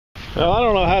Well, I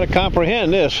don't know how to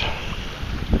comprehend this.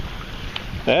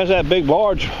 There's that big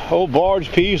barge, old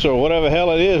barge piece or whatever the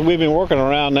hell it is we've been working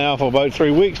around now for about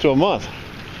 3 weeks to a month.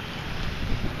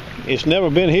 It's never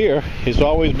been here. It's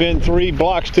always been 3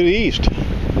 blocks to the east.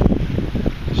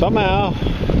 Somehow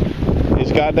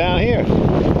it's got down here.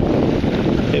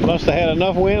 It must have had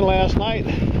enough wind last night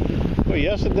or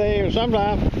yesterday or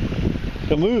sometime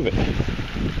to move it.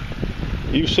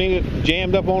 You've seen it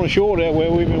jammed up on the shore there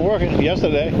where we've been working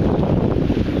yesterday,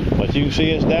 but you can see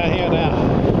it's down here now.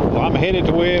 Well, I'm headed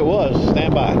to where it was.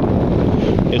 Stand by.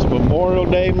 It's Memorial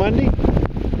Day Monday.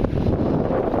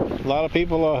 A lot of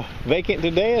people are vacant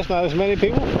today. It's not as many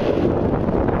people.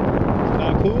 It's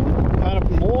kind of cool, kind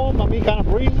of warm, I mean kind of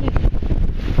breezy,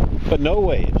 but no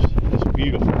waves. It's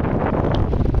beautiful.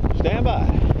 Stand by.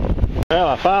 Well,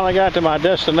 I finally got to my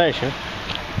destination.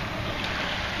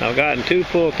 I've gotten 2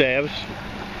 pull tabs,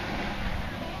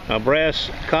 a brass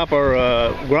copper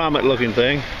grommet looking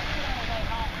thing,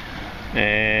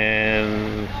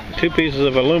 and 2 pieces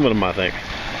of aluminum, I think.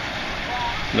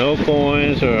 No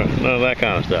coins or none of that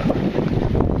kind of stuff.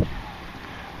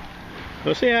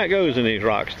 We'll see how it goes in these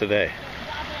rocks today.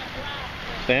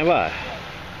 Stand by.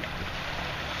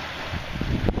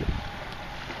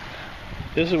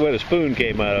 This is where the spoon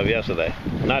came out of yesterday.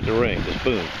 Not the ring, the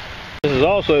spoon. This is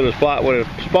also the spot where the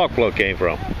spark plug came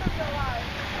from.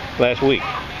 Last week.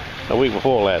 A week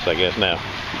before last, I guess now.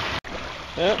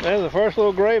 Yep, there's the first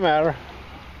little gray matter.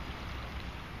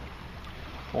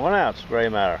 1 ounce gray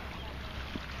matter.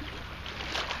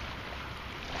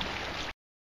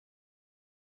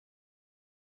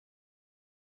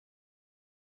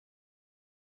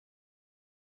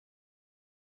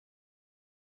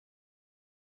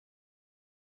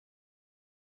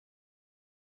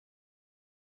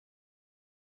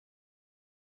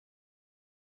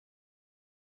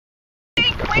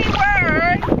 We were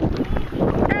earlier.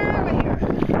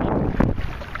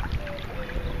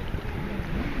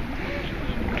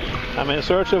 I'm in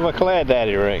search of a clad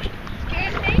daddy ring.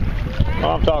 Excuse me? Oh,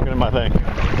 I'm talking to my thing.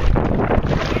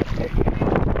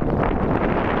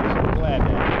 Clad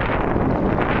daddy.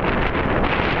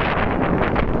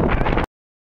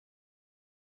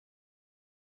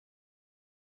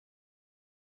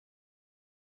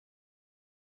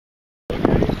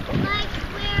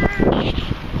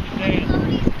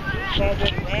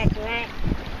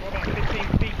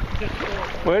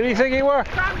 Where do you think you were?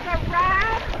 From the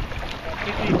ride?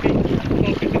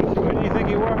 Where do you think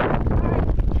you were?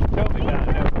 Tell me down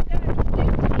there.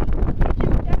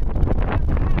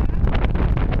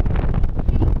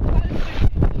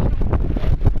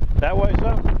 That way,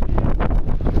 so?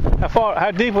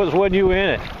 How deep was it when you were in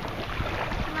it?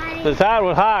 The tide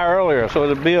was high earlier, so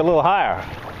it'd be a little higher.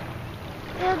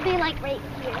 It would be like right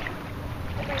here.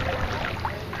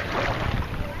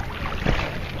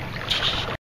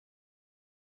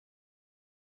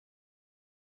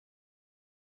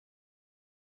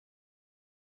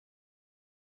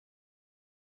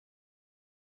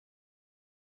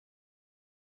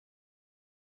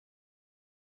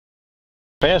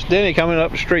 Passed Denny coming up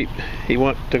the street. He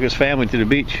took his family to the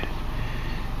beach.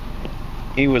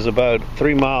 He was about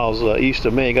 3 miles east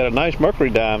of me. He got a nice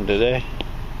mercury dime today.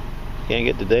 Can't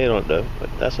get the date on it though, but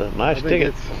that's a nice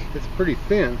ticket. It's pretty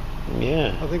thin.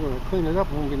 Yeah. I think when we clean it up,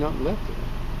 there won't be nothing left of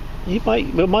it. We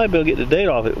might be able to get the date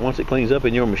off it once it cleans up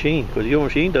in your machine, because your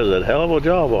machine does a hell of a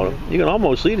job on it. You can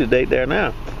almost see the date there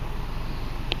now.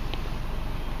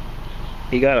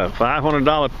 He got a $500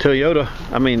 Toyota.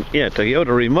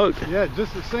 Toyota remote. Yeah,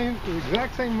 just the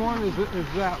exact same one as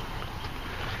that.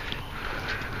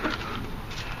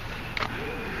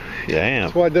 Yeah.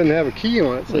 That's why it doesn't have a key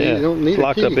on it, so yeah. you don't need it's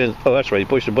locked a key. Up in. Oh, that's right. You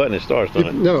push the button, it starts, doesn't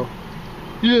it? No,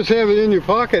 you just have it in your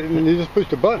pocket and you just push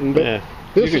the button. But yeah.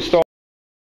 this You can start.